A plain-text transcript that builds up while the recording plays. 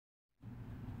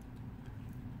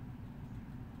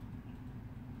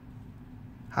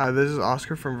Hi, this is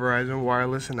Oscar from Verizon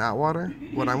Wireless in Atwater.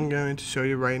 What I'm going to show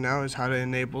you right now is how to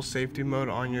enable safety mode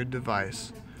on your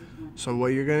device. So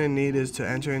what you're going to need is to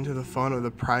enter into the phone of the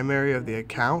primary of the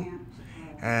account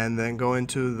and then go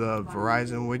into the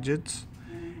Verizon widgets,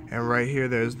 and right here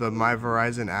there's the My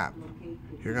Verizon app.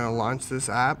 You're going to launch this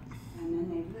app.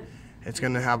 It's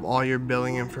going to have all your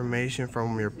billing information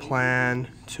from your plan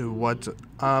to what's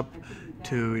up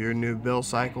to your new bill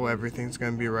cycle. Everything's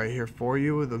going to be right here for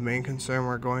you. The main concern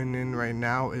we're going in right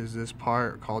now is this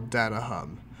part called Data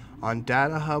Hub. On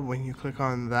Data Hub, when you click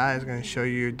on that, it's going to show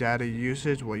you your data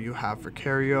usage, what you have for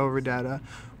carryover data,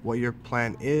 what your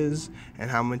plan is,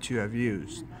 and how much you have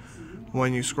used.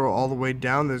 When you scroll all the way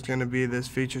down, there's going to be this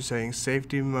feature saying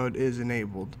safety mode is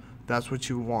enabled. That's what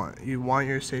you want. You want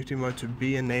your safety mode to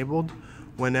be enabled.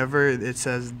 Whenever it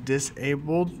says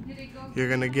disabled, you're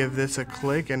going to give this a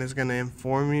click and it's going to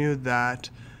inform you that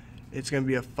it's going to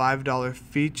be a $5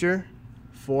 feature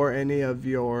for any of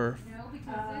your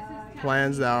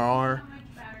plans that are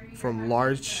from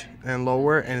large and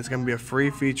lower, and it's going to be a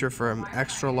free feature from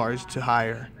extra large to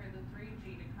higher.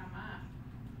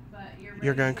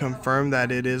 You're going to confirm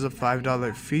that it is a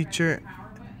 $5 feature.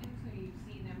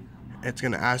 It's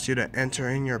going to ask you to enter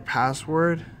in your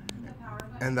password,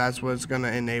 and that's what's going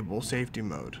to enable safety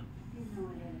mode.